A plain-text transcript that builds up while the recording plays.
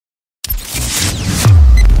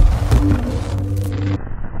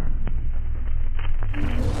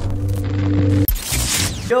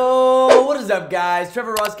Yo, what is up guys?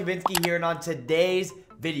 Trevor Roskovensky here, and on today's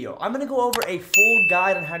video, I'm going to go over a full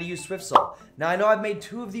guide on how to use SwiftSole. Now, I know I've made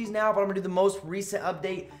 2 of these now, but I'm going to do the most recent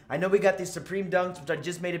update. I know we got these Supreme Dunks, which I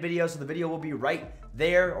just made a video, so the video will be right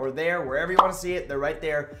there or there, wherever you want to see it, they're right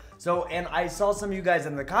there. So, and I saw some of you guys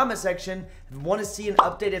in the comment section want to see an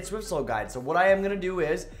updated SwiftSole guide. So what I am going to do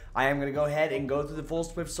is, I am going to go ahead and go through the full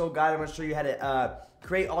SwiftSole guide. I'm going to show you how to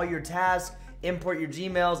create all your tasks, import your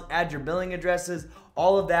Gmails, add your billing addresses,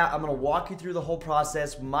 all of that. I'm going to walk you through the whole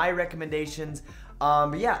process, my recommendations.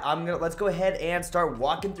 But yeah, let's go ahead and start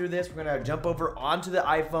walking through this. We're going to jump over onto the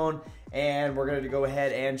iPhone and we're going to go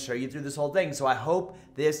ahead and show you through this whole thing. So I hope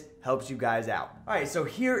this helps you guys out. All right, so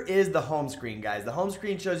here is the home screen, guys. The home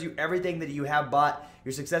screen shows you everything that you have bought,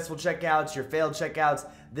 your successful checkouts, your failed checkouts,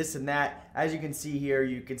 this and that. As you can see here,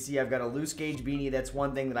 you can see I've got a loose gauge beanie. That's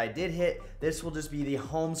one thing that I did hit. This will just be the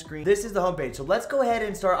home screen. This is the home page. So let's go ahead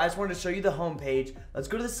and start. I just wanted to show you the home page. Let's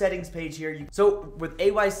go to the settings page here. So with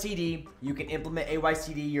AYCD, you can implement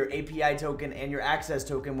AYCD, your API token, and your access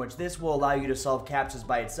token, which this will allow you to solve CAPTCHAs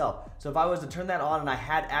by itself. So if I was to turn that on and I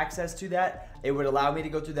had access to that, it would allow me to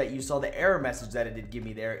go through that. You saw the error message that it did give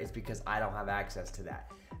me there. It's because I don't have access to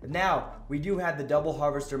that. Now, we do have the double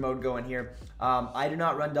harvester mode going here. I do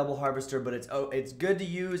not run double harvester, but it's good to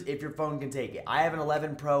use if your phone can take it. I have an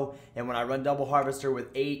 11 Pro, and when I run double harvester with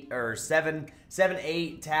 8 or 7,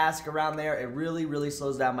 8 tasks around there, it really, really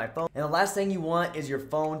slows down my phone. And the last thing you want is your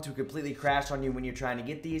phone to completely crash on you when you're trying to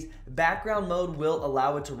get these. Background mode will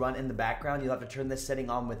allow it to run in the background. You'll have to turn this setting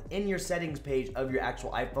on within your settings page of your actual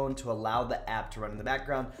iPhone to allow the app to run in the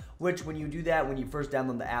background, which when you do that, when you first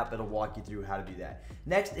download the app, it'll walk you through how to do that.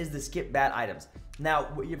 Next is the skip bad items. Now,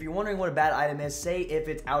 if you're wondering what a bad item is, say if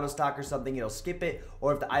it's out of stock or something, it'll skip it,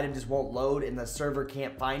 or if the item just won't load and the server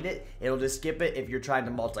can't find it, it'll just skip it if you're trying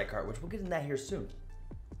to multi-cart, which we'll get into that here soon,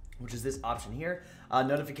 which is this option here.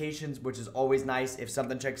 Notifications, which is always nice if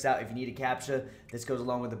something checks out. If you need a CAPTCHA, this goes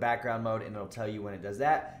along with the background mode and it'll tell you when it does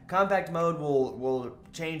that. Compact mode will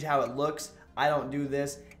change how it looks. I don't do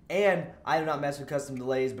this, and I do not mess with custom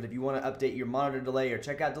delays, but if you want to update your monitor delay or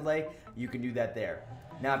checkout delay, you can do that there.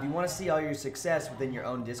 Now, if you want to see all your success within your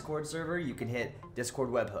own Discord server, you can hit Discord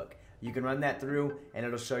webhook. You can run that through, and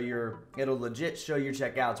it'll legit show your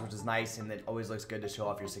checkouts, which is nice, and it always looks good to show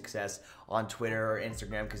off your success on Twitter or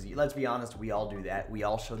Instagram, because let's be honest, we all do that. We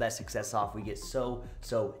all show that success off. We get so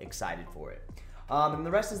excited for it. And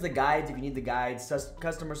the rest is the guides. If you need the guides,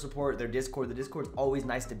 customer support, their Discord. The Discord's always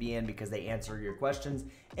nice to be in because they answer your questions,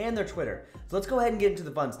 and their Twitter. So let's go ahead and get into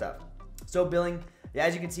the fun stuff. So billing.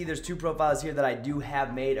 As you can see, there's 2 profiles here that I do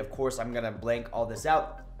have made. Of course, I'm going to blank all this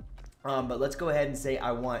out. But let's go ahead and say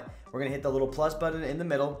we're going to hit the little plus button in the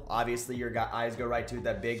middle. Obviously, your eyes go right to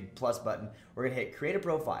that big plus button. We're going to hit create a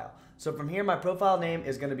profile. So from here, my profile name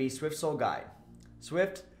is going to be SwiftSole Guide.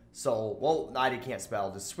 SwiftSole. Well, I can't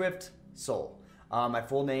spell. Just SwiftSole. My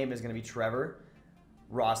full name is going to be Trevor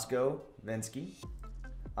Roskovensky.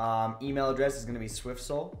 Email address is going to be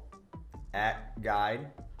SwiftSole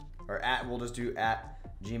we'll just do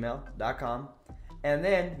 @gmail.com. And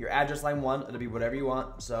then your address line 1, it'll be whatever you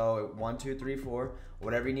want. So 1, 2, 3, 4,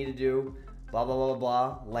 whatever you need to do, blah, blah, blah,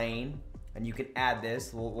 blah, lane. And you can add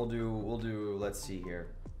this. We'll do, let's see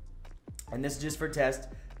here. And this is just for test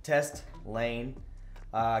lane,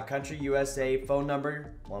 country USA, phone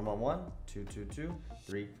number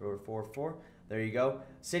 111-222-3444. There you go.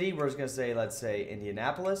 City, we're just gonna say, let's say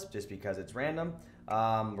Indianapolis, just because it's random.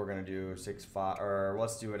 We're gonna do 65, or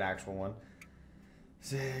let's do an actual one.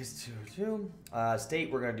 622. State,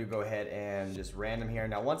 we're gonna go ahead and just random here.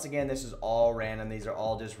 Now, once again, this is all random. These are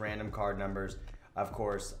all just random card numbers. Of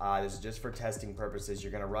course, this is just for testing purposes.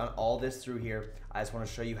 You're gonna run all this through here. I just want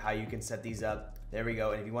to show you how you can set these up. There we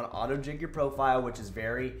go. And if you want to auto jig your profile, which is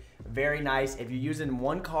very, very nice. If you're using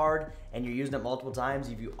one card and you're using it multiple times,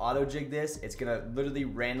 if you auto jig this, it's gonna literally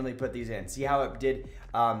randomly put these in. See how it did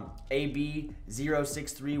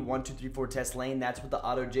AB0631234 test lane? That's what the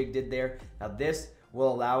auto jig did there. Now this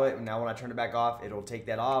will allow it. Now when I turn it back off, it'll take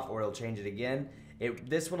that off, or it'll change it again.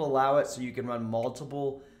 This will allow it so you can run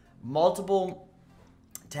multiple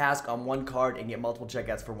task on one card and get multiple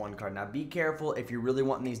checkouts for one card. Now be careful if you're really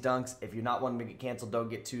wanting these dunks. If you're not wanting to get canceled, don't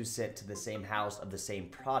get 2 sent to the same house of the same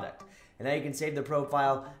product. And now you can save the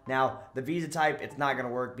profile. Now the Visa type, it's not going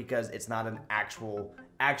to work because it's not an actual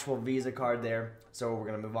Visa card there. So we're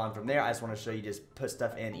going to move on from there. I just want to show you, just put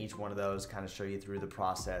stuff in each one of those, kind of show you through the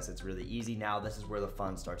process. It's really easy. Now this is where the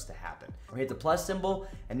fun starts to happen. We hit the plus symbol,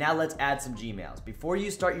 and now let's add some Gmails. Before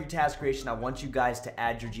you start your task creation, I want you guys to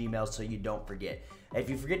add your Gmails so you don't forget. If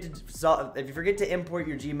you forget to import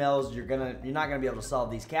your Gmails, you're not gonna be able to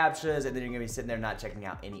solve these CAPTCHAs, and then you're gonna be sitting there not checking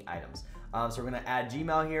out any items. So we're gonna add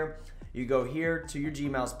Gmail here. You go here to your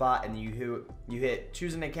Gmail spot and you hit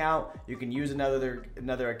choose an account. You can use another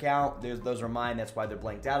account. Those are mine. That's why they're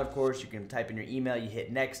blanked out, of course. You can type in your email, you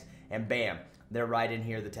hit next, and bam, they're right in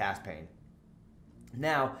here, the task pane.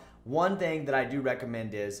 Now, one thing that I do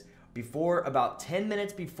recommend is about 10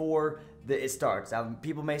 minutes before it starts. Now,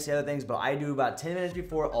 people may say other things, but I do about 10 minutes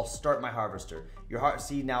before I'll start my harvester.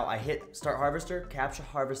 See, now I hit start harvester, captcha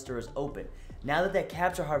harvester is open. Now that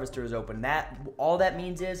captcha harvester is open, all that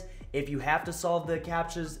means is if you have to solve the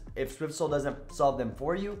captchas, if SwiftSole doesn't solve them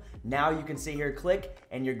for you, now you can sit here, click,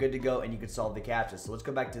 and you're good to go, and you can solve the captchas. So let's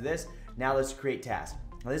go back to this. Now let's create task.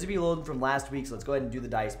 Now this will be loading from last week, so let's go ahead and do the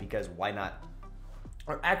dice because why not?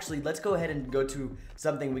 Or actually, let's go ahead and go to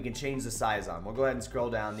something we can change the size on. We'll go ahead and scroll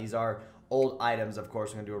down. These are old items, of course.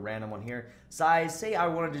 We're gonna do a random one here. Size, say I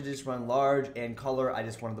wanted to just run large, and color, I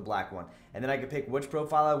just wanted the black one. And then I could pick which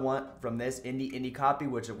profile I want from this indie copy,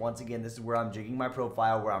 which once again, this is where I'm jigging my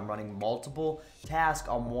profile, where I'm running multiple tasks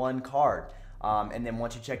on one card. And then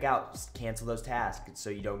once you check out, cancel those tasks so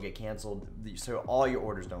you don't get canceled, so all your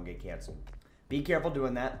orders don't get canceled. Be careful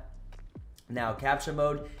doing that. Now, captcha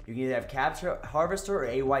mode, you can either have captcha harvester or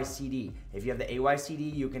AYCD. If you have the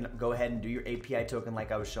AYCD, you can go ahead and do your API token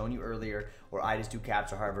like I was showing you earlier, or I just do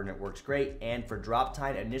captcha harvester and it works great. And for drop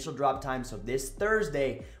time, initial drop time, so this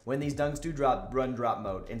Thursday, when these dunks do drop, run drop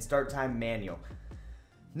mode, and start time manual.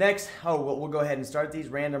 Next, we'll go ahead and start these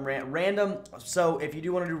random. So if you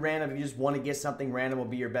do want to do random, if you just want to get something random, will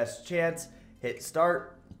be your best chance. Hit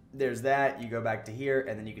start. There's that. You go back to here,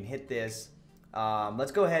 and then you can hit this.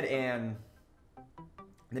 Let's go ahead and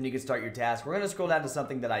then you can start your task. We're going to scroll down to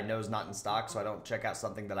something that I know is not in stock, so I don't check out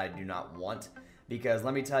something that I do not want. Because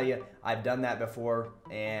let me tell you, I've done that before,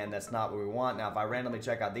 and that's not what we want. Now, if I randomly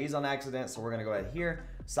check out these on accident, so we're going to go ahead here.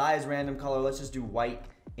 Size, random color. Let's just do white.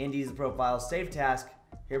 Indies the profile. Save task.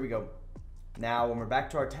 Here we go. Now, when we're back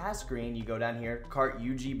to our task screen, you go down here, cart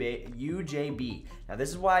UJB. Now, this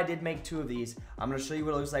is why I did make 2 of these. I'm going to show you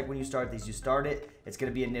what it looks like when you start these. You start it, it's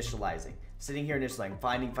going to be initializing. Sitting here initializing,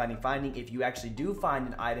 finding. If you actually do find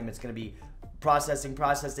an item, it's going to be processing,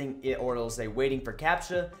 or it'll say waiting for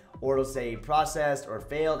captcha, or it'll say processed or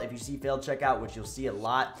failed. If you see failed checkout, which you'll see a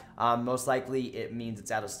lot, most likely it means it's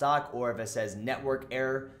out of stock, or if it says network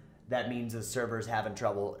error, that means the server's having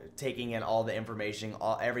trouble taking in all the information,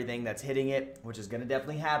 everything that's hitting it, which is going to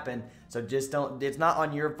definitely happen. So just don't, it's not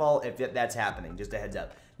on your fault if that's happening, just a heads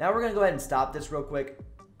up. Now we're going to go ahead and stop this real quick.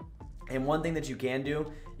 And one thing that you can do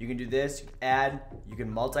this, add, you can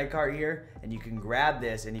multi-cart here, and you can grab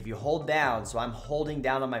this, and if you hold down, so I'm holding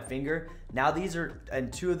down on my finger, now these are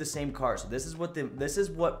in 2 of the same carts. So this is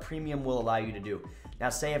what premium will allow you to do. Now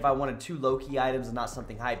say if I wanted 2 low-key items and not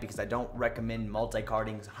something hype, because I don't recommend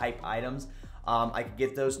multi-carting hype items, I could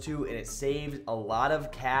get those 2, and it saves a lot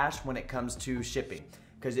of cash when it comes to shipping.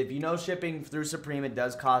 Because if you know shipping through Supreme, it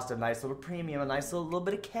does cost a nice little premium, a nice little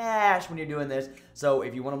bit of cash when you're doing this. So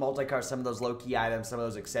if you want to multi-cart some of those low-key items, some of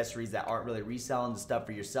those accessories that aren't really reselling the stuff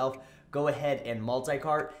for yourself, go ahead and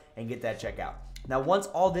multi-cart and get that checkout. Now, once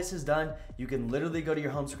all this is done, you can literally go to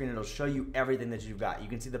your home screen and it'll show you everything that you've got. You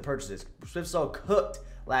can see the purchases. SwiftSole cooked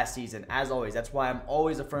last season, as always. That's why I'm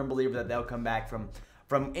always a firm believer that they'll come back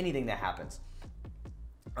from anything that happens.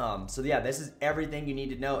 So yeah, this is everything you need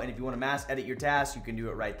to know, and if you want to mass edit your tasks, you can do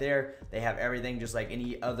it right there. They have everything just like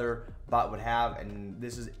any other bot would have, and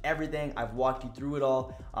this is everything. I've walked you through it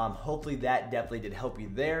all. Hopefully that definitely did help you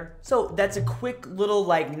there. So that's a quick little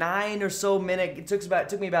like 9 or so minute. It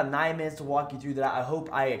took me about 9 minutes to walk you through that. I hope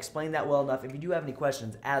I explained that well enough. If you do have any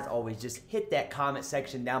questions, as always, just hit that comment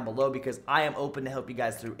section down below because I am open to help you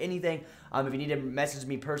guys through anything. If you need to message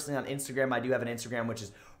me personally on Instagram, I do have an Instagram, which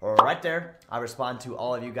is right there. I respond to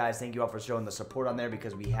all of you guys. Thank you all for showing the support on there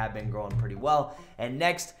because we have been growing pretty well. And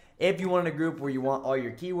next, if you want a group where you want all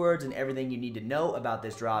your keywords and everything you need to know about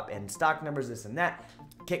this drop and stock numbers, this and that,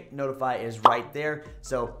 Kckd Notify is right there.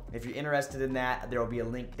 So if you're interested in that, there will be a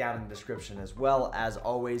link down in the description as well, as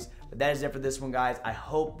always. But that is it for this one, guys. I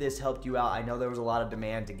hope this helped you out. I know there was a lot of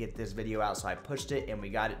demand to get this video out, so I pushed it and we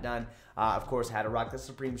got it done. Of course, had to rock the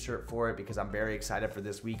Supreme shirt for it because I'm very excited for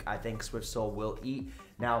this week. I think SwiftSole will eat.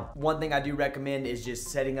 Now, one thing I do recommend is just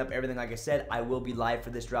setting up everything. Like I said, I will be live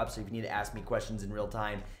for this drop, so if you need to ask me questions in real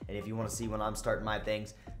time, and if you want to see when I'm starting my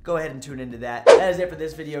things, go ahead and tune into that. That is it for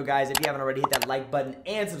this video, guys. If you haven't already, hit that like button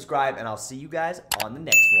and subscribe, and I'll see you guys on the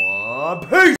next one. Peace!